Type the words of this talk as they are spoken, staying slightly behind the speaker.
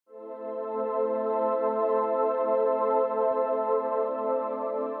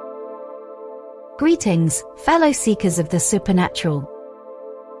Greetings, fellow seekers of the supernatural.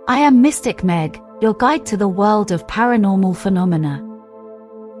 I am Mystic Meg, your guide to the world of paranormal phenomena.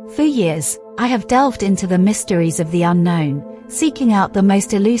 For years, I have delved into the mysteries of the unknown, seeking out the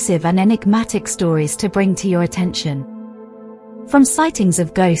most elusive and enigmatic stories to bring to your attention. From sightings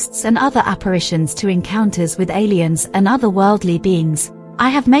of ghosts and other apparitions to encounters with aliens and otherworldly beings, I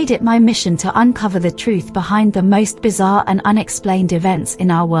have made it my mission to uncover the truth behind the most bizarre and unexplained events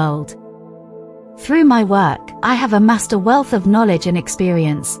in our world. Through my work, I have amassed a wealth of knowledge and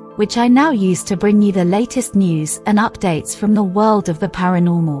experience, which I now use to bring you the latest news and updates from the world of the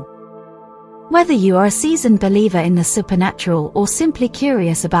paranormal. Whether you are a seasoned believer in the supernatural or simply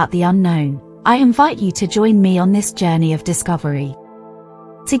curious about the unknown, I invite you to join me on this journey of discovery.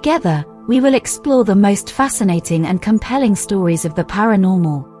 Together, we will explore the most fascinating and compelling stories of the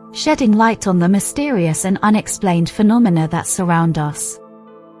paranormal, shedding light on the mysterious and unexplained phenomena that surround us.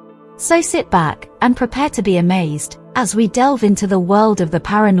 So sit back and prepare to be amazed as we delve into the world of the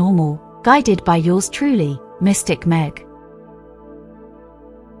paranormal, guided by yours truly, Mystic Meg.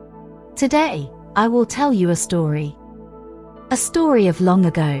 Today, I will tell you a story. A story of long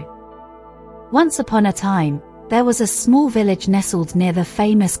ago. Once upon a time, there was a small village nestled near the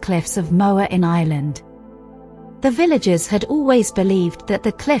famous cliffs of Moher in Ireland. The villagers had always believed that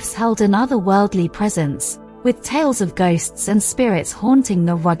the cliffs held an otherworldly presence, with tales of ghosts and spirits haunting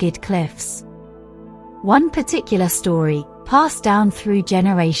the rugged cliffs. One particular story, passed down through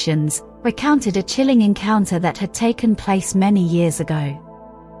generations, recounted a chilling encounter that had taken place many years ago.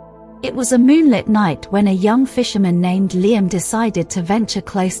 It was a moonlit night when a young fisherman named Liam decided to venture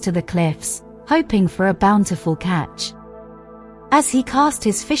close to the cliffs, hoping for a bountiful catch. As he cast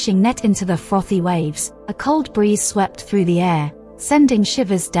his fishing net into the frothy waves, a cold breeze swept through the air, sending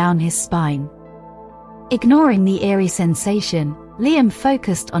shivers down his spine. Ignoring the eerie sensation, Liam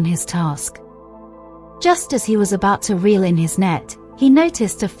focused on his task. Just as he was about to reel in his net, he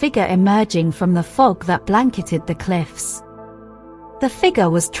noticed a figure emerging from the fog that blanketed the cliffs. The figure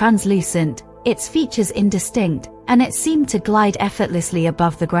was translucent, its features indistinct, and it seemed to glide effortlessly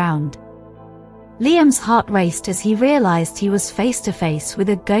above the ground. Liam's heart raced as he realized he was face to face with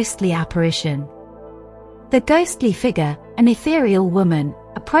a ghostly apparition. The ghostly figure, an ethereal woman,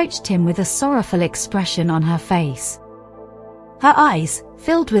 approached him with a sorrowful expression on her face. Her eyes,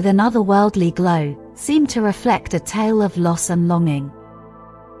 filled with an otherworldly glow, seemed to reflect a tale of loss and longing.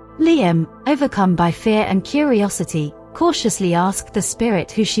 Liam, overcome by fear and curiosity, cautiously asked the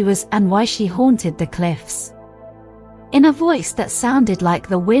spirit who she was and why she haunted the cliffs. In a voice that sounded like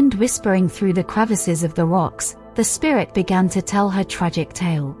the wind whispering through the crevices of the rocks, the spirit began to tell her tragic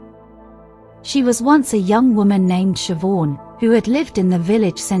tale. She was once a young woman named Siobhan, who had lived in the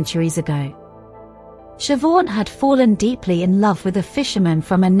village centuries ago. Siobhan had fallen deeply in love with a fisherman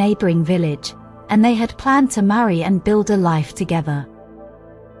from a neighboring village, and they had planned to marry and build a life together.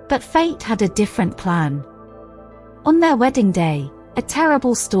 But fate had a different plan. On their wedding day, a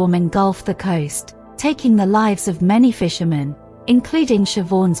terrible storm engulfed the coast, taking the lives of many fishermen, including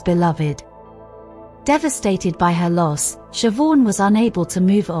Siobhan's beloved. Devastated by her loss, Siobhan was unable to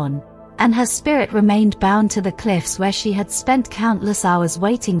move on, and her spirit remained bound to the cliffs where she had spent countless hours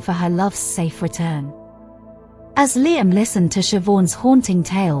waiting for her love's safe return. As Liam listened to Siobhan's haunting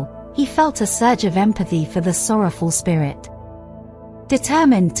tale, he felt a surge of empathy for the sorrowful spirit.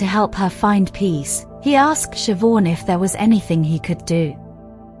 Determined to help her find peace, he asked Siobhan if there was anything he could do.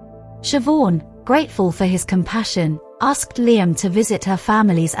 Siobhan, grateful for his compassion, asked Liam to visit her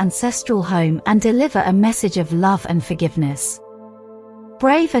family's ancestral home and deliver a message of love and forgiveness.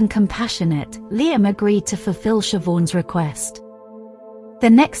 Brave and compassionate, Liam agreed to fulfill Siobhan's request.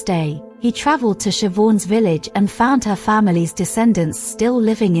 The next day, he traveled to Siobhan's village and found her family's descendants still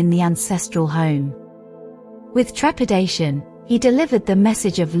living in the ancestral home. With trepidation, he delivered the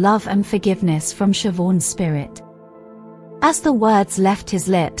message of love and forgiveness from Siobhan's spirit. As the words left his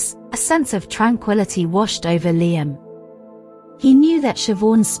lips, a sense of tranquility washed over Liam. He knew that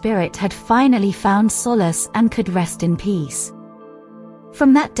Siobhan's spirit had finally found solace and could rest in peace.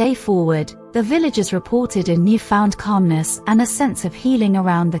 From that day forward, the villagers reported a newfound calmness and a sense of healing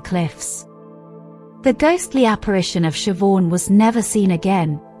around the cliffs. The ghostly apparition of Siobhan was never seen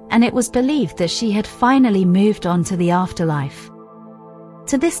again, and it was believed that she had finally moved on to the afterlife.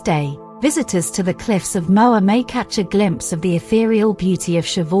 To this day, visitors to the cliffs of Moher may catch a glimpse of the ethereal beauty of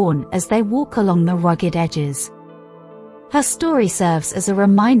Siobhan as they walk along the rugged edges. Her story serves as a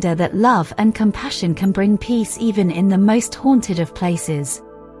reminder that love and compassion can bring peace even in the most haunted of places.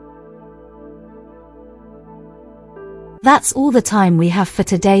 That's all the time we have for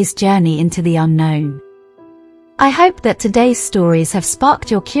today's journey into the unknown. I hope that today's stories have sparked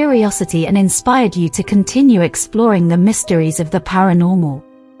your curiosity and inspired you to continue exploring the mysteries of the paranormal.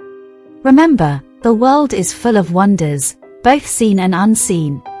 Remember, the world is full of wonders, both seen and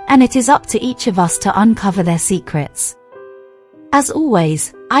unseen, and it is up to each of us to uncover their secrets. As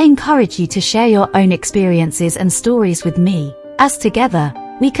always, I encourage you to share your own experiences and stories with me, as together,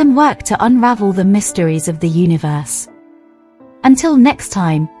 we can work to unravel the mysteries of the universe. Until next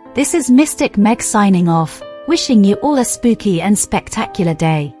time, this is Mystic Meg signing off, wishing you all a spooky and spectacular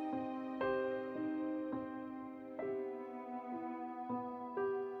day.